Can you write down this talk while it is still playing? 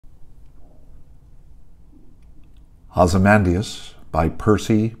Ozymandias by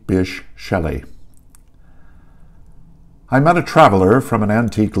Percy Bysshe Shelley. I met a traveler from an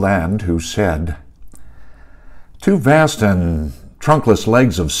antique land who said, "Two vast and trunkless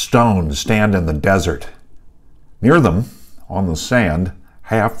legs of stone stand in the desert. Near them, on the sand,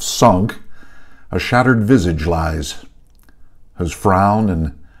 half sunk, a shattered visage lies, whose frown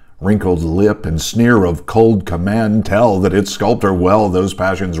and wrinkled lip and sneer of cold command tell that its sculptor well those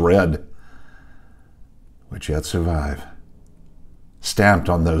passions read, which yet survive, stamped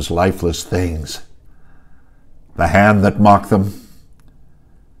on those lifeless things, the hand that mocked them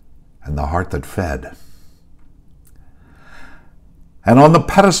and the heart that fed. And on the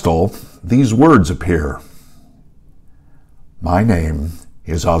pedestal these words appear, My name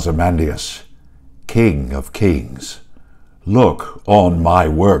is Ozymandias, King of Kings. Look on my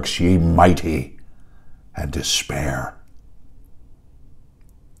works, ye mighty, and despair."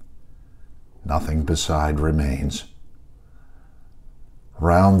 Nothing beside remains.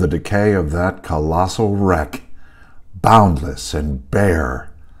 Round the decay of that colossal wreck, boundless and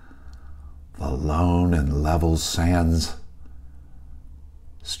bare, the lone and level sands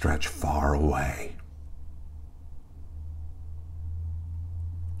stretch far away.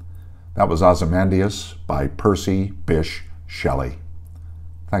 That was Ozymandias by Percy Bysshe Shelley.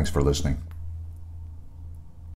 Thanks for listening.